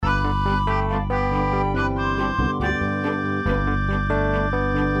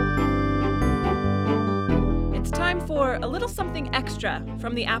for a little something extra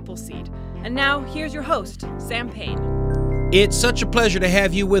from the Appleseed. And now, here's your host, Sam Payne. It's such a pleasure to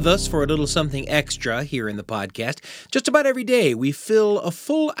have you with us for a little something extra here in the podcast. Just about every day, we fill a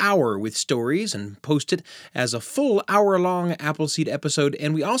full hour with stories and post it as a full hour-long Appleseed episode.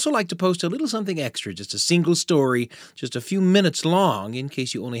 And we also like to post a little something extra, just a single story, just a few minutes long, in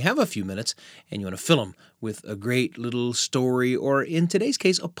case you only have a few minutes and you want to fill them with a great little story, or in today's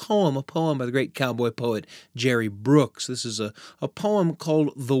case, a poem by the great cowboy poet Jerry Brooks. This is a poem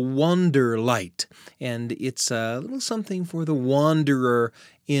called The Wanderlight, and it's a little something for the wanderer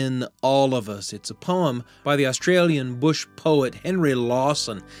in all of us. It's a poem by the Australian bush poet Henry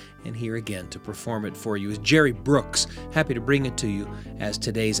Lawson, and here again to perform it for you is Jerry Brooks. Happy to bring it to you as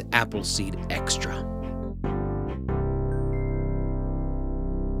today's Appleseed Extra.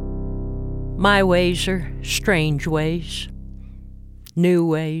 My ways are strange ways, new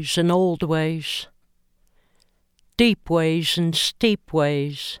ways and old ways, deep ways and steep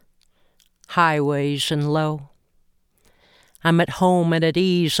ways, highways and low. I'm at home and at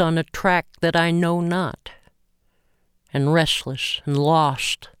ease on a track that I know not, and restless and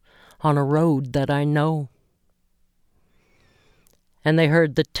lost on a road that I know. And they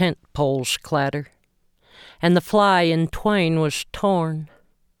heard the tent poles clatter, and the fly in twain was torn.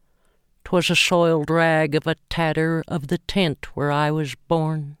 'Twas a soiled rag of a tatter of the tent where I was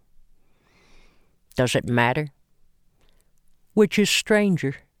born. Does it matter? Which is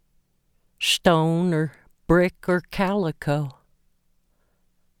stranger, stone or brick or calico?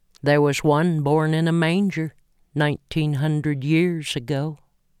 There was one born in a manger 1900 years ago.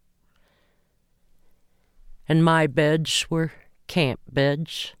 And my beds were camp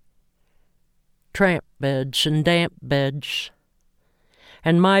beds, tramp beds and damp beds,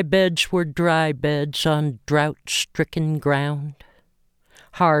 and my beds were dry beds on drought-stricken ground,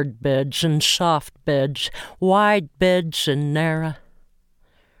 hard beds and soft beds, wide beds and narrow,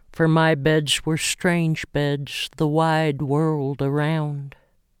 for my beds were strange beds the wide world around.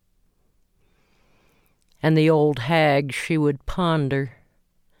 And the old hag she would ponder,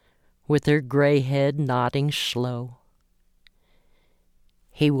 with her gray head nodding slow.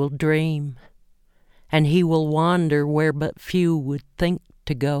 He will dream, and he will wander where but few would think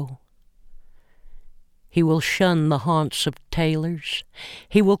to go. He will shun the haunts of tailors,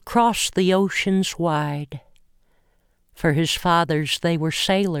 he will cross the oceans wide, for his fathers they were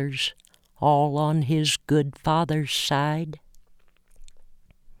sailors, all on his good father's side.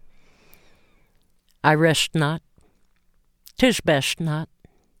 I rest not, 'tis best not,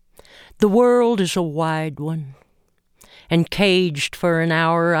 the world is a wide one, and caged for an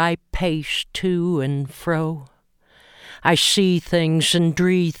hour I pace to and fro. I see things and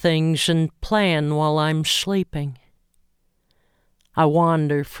dree things and plan while I'm sleeping. I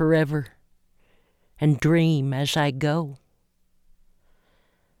wander forever and dream as I go.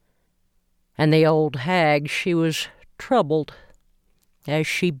 And the old hag, she was troubled as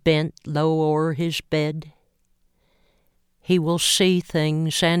she bent low o'er his bed. He will see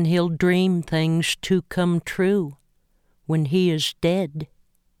things and he'll dream things to come true when he is dead.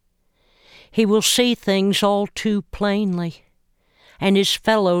 He will see things all too plainly, and his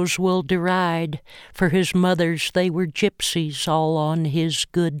fellows will deride, for his mothers they were gypsies all on his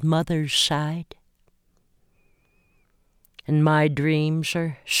good mother's side. And my dreams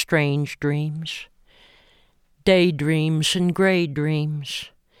are strange dreams, daydreams and gray dreams,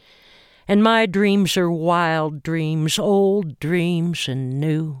 and my dreams are wild dreams, old dreams and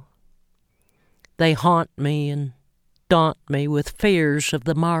new. They haunt me and daunt me with fears of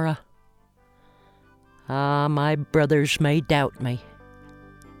the morrow. Ah, my brothers may doubt me,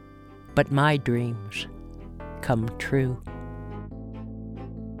 but my dreams come true.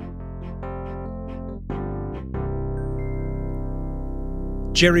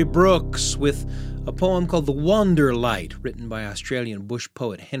 Jerry Brooks with a poem called The Wanderlight, written by Australian bush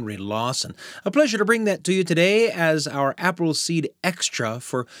poet Henry Lawson. A pleasure to bring that to you today as our Appleseed Extra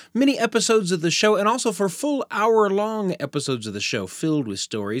for mini episodes of the show and also for full hour-long episodes of the show filled with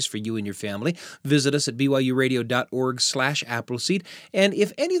stories for you and your family. Visit us at byuradio.org/Appleseed. And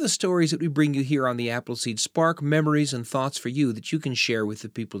if any of the stories that we bring you here on the Appleseed spark memories and thoughts for you that you can share with the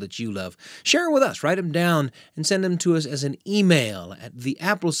people that you love, share them with us. Write them down and send them to us as an email at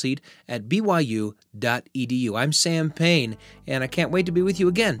theappleseed@byu.edu. I'm Sam Payne, and I can't wait to be with you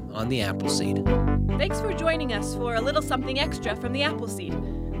again on the Appleseed. Thanks for joining us for a little something extra from the Appleseed.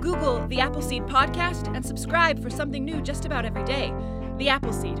 Google the Appleseed podcast and subscribe for something new just about every day. The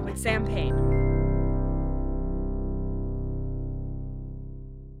Appleseed with Sam Payne.